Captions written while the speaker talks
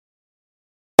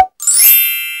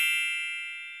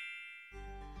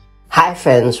Hi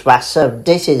friends, what's up?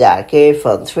 This is Arcade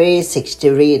from 360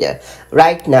 Reader.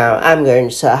 Right now I'm going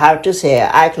to show how to share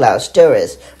iCloud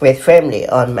storage with family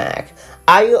on Mac.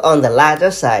 Are you on the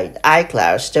latter side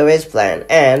iCloud storage plan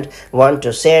and want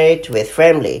to share it with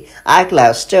family?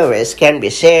 iCloud storage can be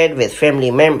shared with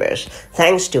family members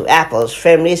thanks to Apple's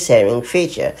family sharing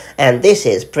feature, and this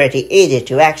is pretty easy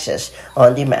to access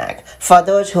on the Mac. For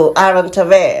those who aren't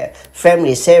aware,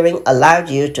 family sharing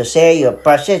allows you to share your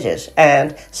purchases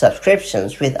and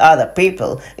subscriptions with other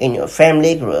people in your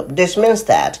family group. This means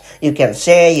that you can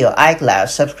share your iCloud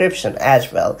subscription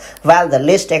as well. While the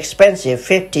least expensive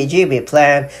 50 GB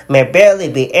plan may barely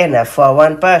be enough for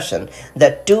one person,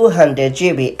 the 200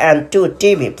 GB and 2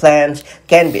 TB plans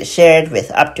can be shared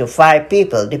with up to 5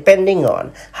 people depending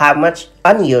on how much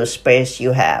unused space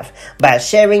you have. By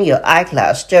sharing your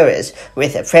iCloud storage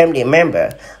with a family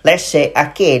member, let's say a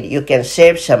kid, you can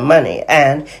save some money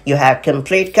and you have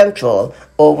complete control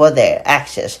over their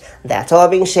access. That's all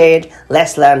being said,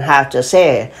 let's learn how to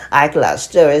share iCloud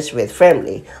storage with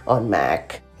family on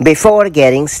Mac. Before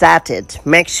getting started,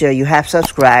 make sure you have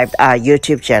subscribed our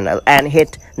YouTube channel and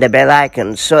hit the bell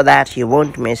icon so that you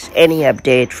won't miss any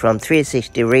update from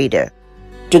 360 Reader.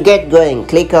 To get going,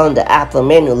 click on the Apple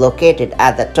menu located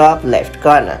at the top left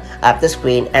corner of the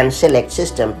screen and select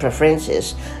System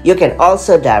Preferences. You can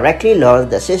also directly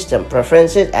launch the System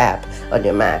Preferences app on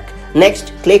your Mac.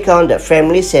 Next, click on the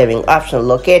Family Sharing option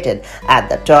located at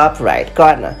the top right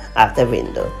corner of the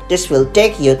window. This will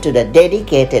take you to the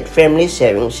dedicated Family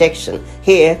Sharing section.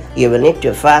 Here, you will need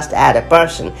to first add a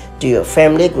person to your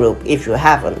family group if you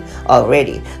haven't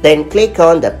already. Then click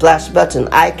on the plus button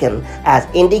icon as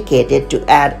indicated to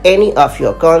add any of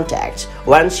your contacts.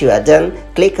 Once you are done,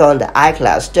 click on the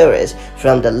iCloud storage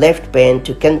from the left pane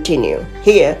to continue.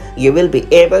 Here, you will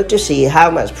be able to see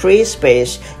how much free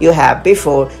space you have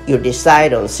before you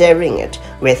decide on sharing it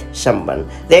with someone.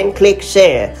 Then click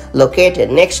Share located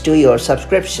next to your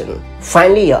subscription.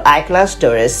 Finally, your iCloud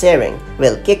storage sharing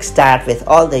will kickstart with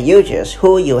all the users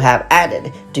who you have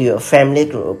added to your family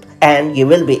group, and you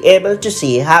will be able to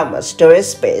see how much storage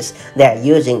space they are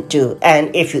using too.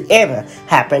 And if you ever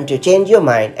happen to change your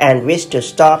mind and wish to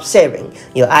stop sharing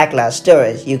your iCloud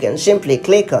storage, you can simply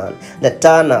click on the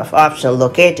Turn Off option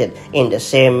located in the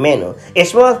same menu.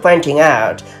 It's worth pointing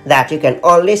out that you can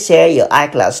only share your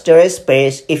iCloud storage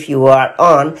space if you are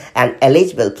on an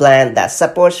eligible plan that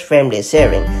supports family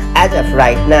sharing. As of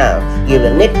right now, you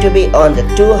will need to be on the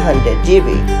 200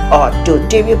 GB or 2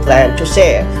 TB plan to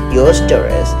share your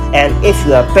storage, and if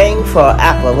you are paying for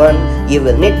Apple One, you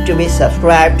will need to be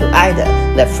subscribed to either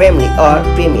the Family or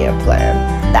Premier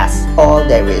plan. That's all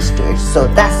there is to it. So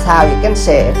that's how you can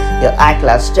share your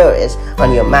iCloud storage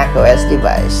on your macOS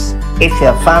device. If you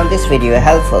have found this video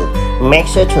helpful, make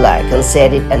sure to like and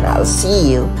share it, and I'll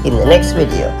see you in the next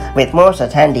video with more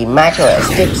such handy macOS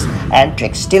tips and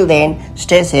tricks. Till then,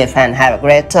 stay safe and have a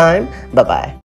great time. Bye-bye.